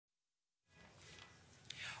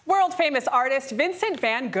World-famous artist Vincent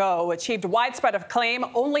van Gogh achieved widespread acclaim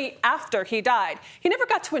only after he died. He never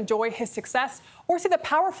got to enjoy his success or see the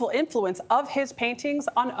powerful influence of his paintings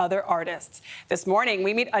on other artists. This morning,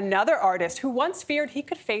 we meet another artist who once feared he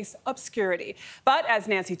could face obscurity. But as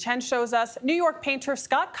Nancy Chen shows us, New York painter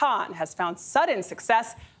Scott Kahn has found sudden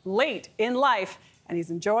success late in life, and he's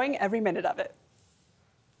enjoying every minute of it.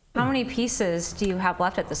 How many pieces do you have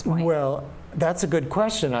left at this point? Well, that's a good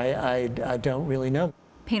question. I don't really know.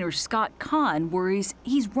 Painter Scott Kahn worries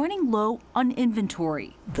he's running low on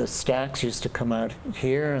inventory. The stacks used to come out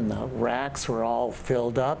here and the racks were all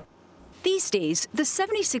filled up. These days, the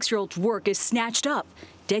 76-year-old's work is snatched up.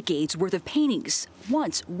 Decades worth of paintings,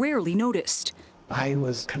 once rarely noticed. I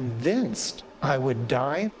was convinced I would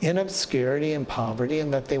die in obscurity and poverty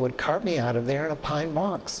and that they would cart me out of there in a pine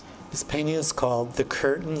box. This painting is called The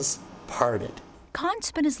Curtains Parted. Kahn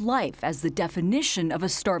spent his life as the definition of a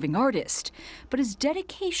starving artist, but his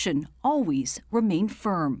dedication always remained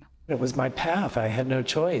firm. It was my path. I had no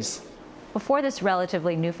choice. Before this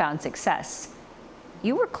relatively newfound success,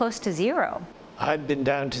 you were close to zero. I'd been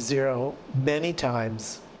down to zero many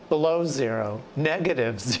times, below zero,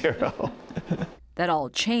 negative zero. That all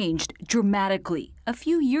changed dramatically a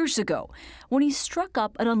few years ago when he struck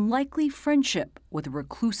up an unlikely friendship with a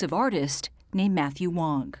reclusive artist named Matthew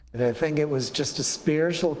Wong. And I think it was just a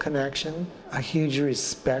spiritual connection, a huge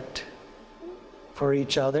respect for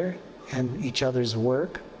each other and each other's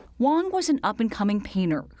work. Wong was an up-and-coming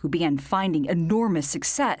painter who began finding enormous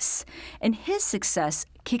success, and his success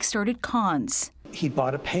kickstarted Kahn's. He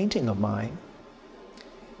bought a painting of mine,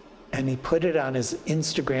 and he put it on his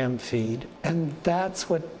Instagram feed, and that's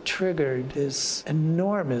what triggered this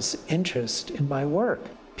enormous interest in my work.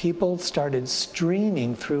 People started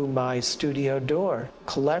streaming through my studio door,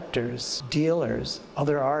 collectors, dealers,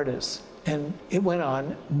 other artists, and it went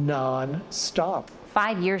on non-stop.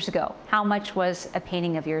 5 years ago, how much was a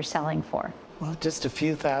painting of yours selling for? Well, just a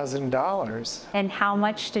few $1,000s. And how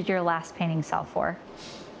much did your last painting sell for?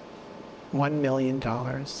 $1 million.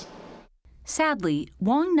 Sadly,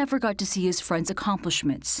 Wong never got to see his friend's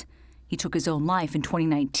accomplishments. He took his own life in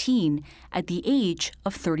 2019 at the age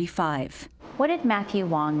of 35. What did Matthew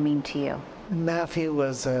Wong mean to you? Matthew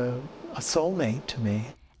was a soulmate to me.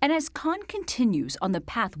 And as Kahn continues on the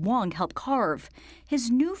path Wong helped carve,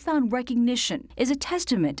 his newfound recognition is a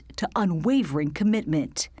testament to unwavering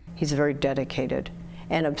commitment. He's very dedicated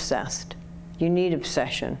and obsessed. You need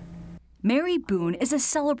obsession. Mary Boone is a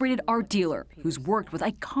celebrated art dealer who's worked with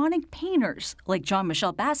iconic painters like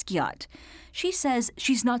Jean-Michel Basquiat. She says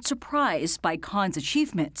she's not surprised by Kahn's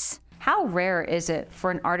achievements. How rare is it for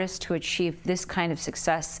an artist to achieve this kind of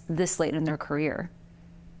success this late in their career?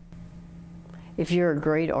 If you're a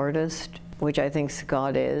great artist, which I think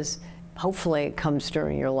Scott is, hopefully it comes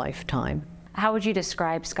during your lifetime. How would you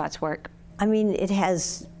describe Scott's work? I mean, it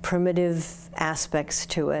has primitive aspects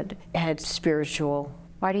to it. It had spiritual.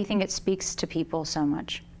 Why do you think it speaks to people so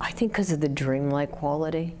much? I think because of the dreamlike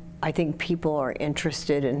quality. I think people are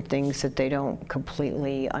interested in things that they don't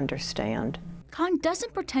completely understand. Kahn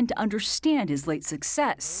doesn't pretend to understand his late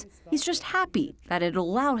success. He's just happy that it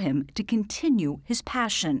allowed him to continue his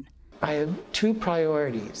passion. I have two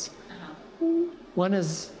priorities. One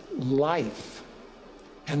is life,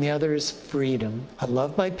 and the other is freedom. I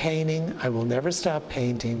love my painting. I will never stop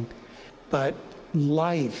painting. But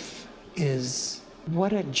life is,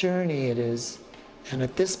 what a journey it is. And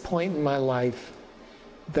at this point in my life,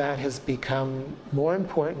 that has become more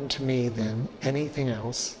important to me than anything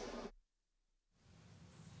else.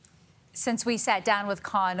 Since we sat down with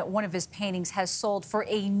Kahn, one of his paintings has sold for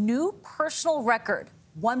a new personal record,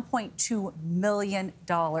 $1.2 million.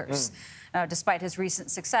 Now, despite his recent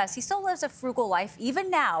success, he still lives a frugal life, even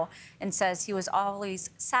now, and says he was always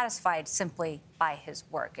satisfied simply by his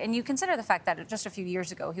work. And you consider the fact that just a few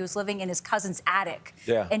years ago, he was living in his cousin's attic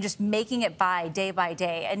and just making it by day,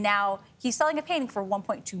 and now he's selling a painting for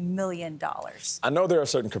 $1.2 million. I know there are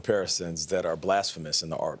certain comparisons that are blasphemous in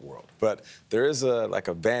the art world, but there is like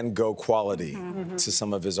a Van Gogh quality to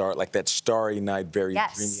some of his art, like that Starry Night, very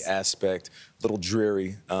dreamy aspect, a little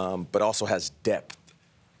dreary, but also has depth.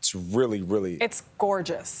 It's really, really... It's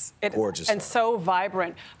gorgeous. Gorgeous. And so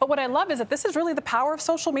vibrant. But what I love is that this is really the power of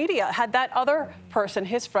social media. Had that other person,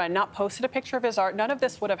 his friend, not posted a picture of his art, none of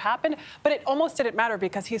this would have happened. But it almost didn't matter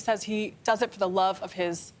because he says he does it for the love of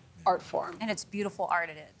his art form. And it's beautiful art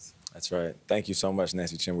it is. That's right. Thank you so much,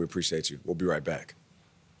 Nancy Chen. We appreciate you. We'll be right back.